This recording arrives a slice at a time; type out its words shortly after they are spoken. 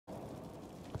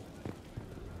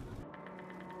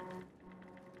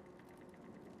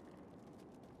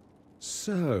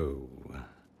So,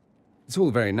 it's all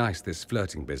very nice, this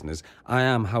flirting business. I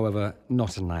am, however,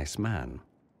 not a nice man.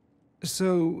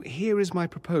 So, here is my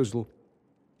proposal.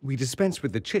 We dispense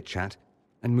with the chit-chat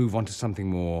and move on to something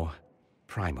more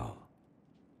primal.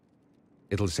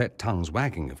 It'll set tongues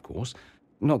wagging, of course.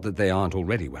 Not that they aren't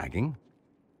already wagging.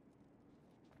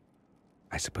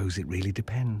 I suppose it really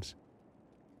depends.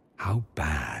 How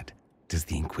bad does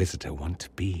the Inquisitor want to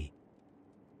be?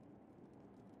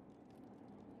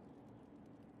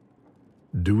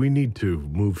 Do we need to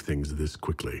move things this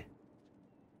quickly?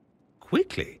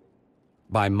 Quickly?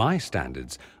 By my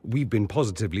standards, we've been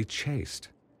positively chased.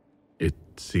 It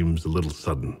seems a little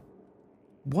sudden.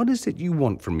 What is it you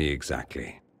want from me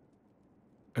exactly?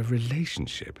 A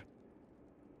relationship?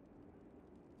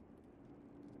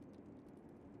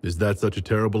 Is that such a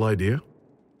terrible idea?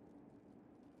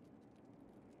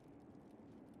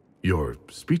 You're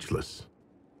speechless.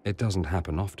 It doesn't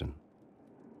happen often.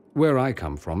 Where I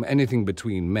come from, anything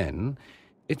between men,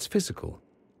 it's physical.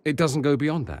 It doesn't go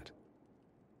beyond that.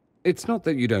 It's not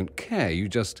that you don't care, you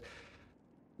just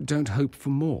don't hope for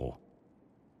more.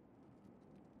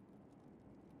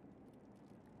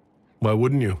 Why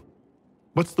wouldn't you?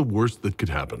 What's the worst that could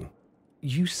happen?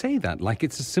 You say that like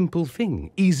it's a simple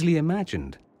thing, easily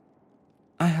imagined.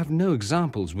 I have no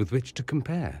examples with which to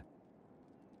compare.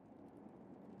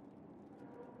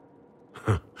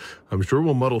 I'm sure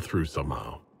we'll muddle through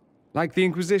somehow. Like the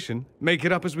Inquisition, make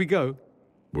it up as we go.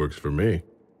 Works for me.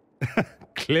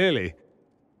 Clearly.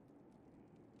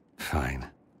 Fine.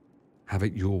 Have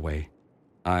it your way.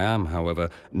 I am, however,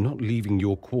 not leaving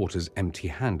your quarters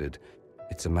empty-handed.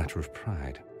 It's a matter of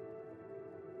pride.